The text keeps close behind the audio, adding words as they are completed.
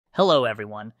Hello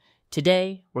everyone.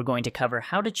 Today we're going to cover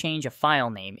how to change a file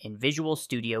name in Visual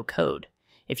Studio Code.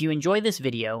 If you enjoy this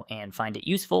video and find it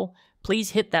useful,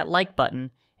 please hit that like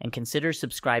button and consider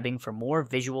subscribing for more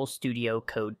Visual Studio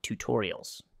Code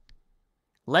tutorials.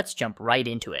 Let's jump right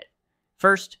into it.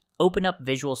 First, open up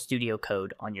Visual Studio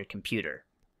Code on your computer.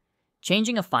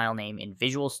 Changing a file name in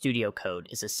Visual Studio Code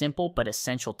is a simple but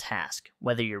essential task,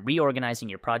 whether you're reorganizing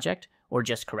your project or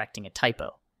just correcting a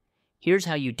typo. Here's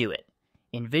how you do it.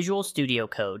 In Visual Studio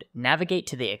Code, navigate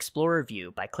to the Explorer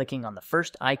view by clicking on the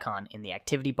first icon in the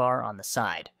activity bar on the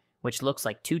side, which looks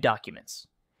like two documents.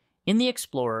 In the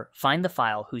Explorer, find the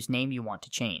file whose name you want to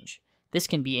change. This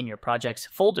can be in your project's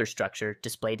folder structure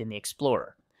displayed in the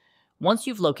Explorer. Once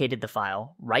you've located the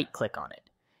file, right-click on it.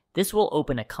 This will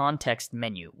open a context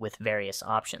menu with various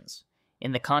options.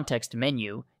 In the context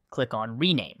menu, click on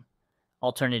Rename.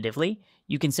 Alternatively,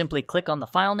 you can simply click on the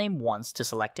file name once to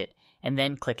select it, and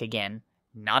then click again,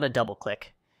 not a double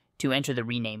click, to enter the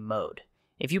rename mode.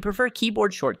 If you prefer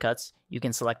keyboard shortcuts, you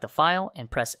can select the file and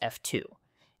press F2.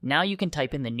 Now you can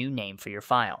type in the new name for your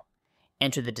file.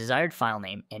 Enter the desired file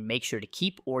name and make sure to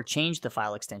keep or change the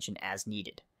file extension as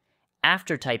needed.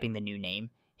 After typing the new name,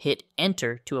 hit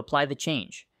Enter to apply the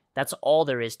change. That's all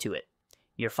there is to it.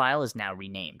 Your file is now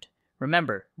renamed.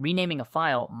 Remember, renaming a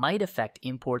file might affect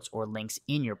imports or links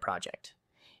in your project.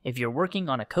 If you're working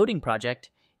on a coding project,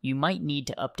 you might need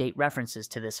to update references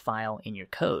to this file in your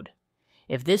code.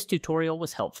 If this tutorial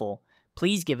was helpful,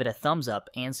 please give it a thumbs up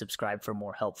and subscribe for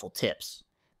more helpful tips.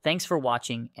 Thanks for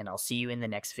watching, and I'll see you in the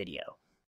next video.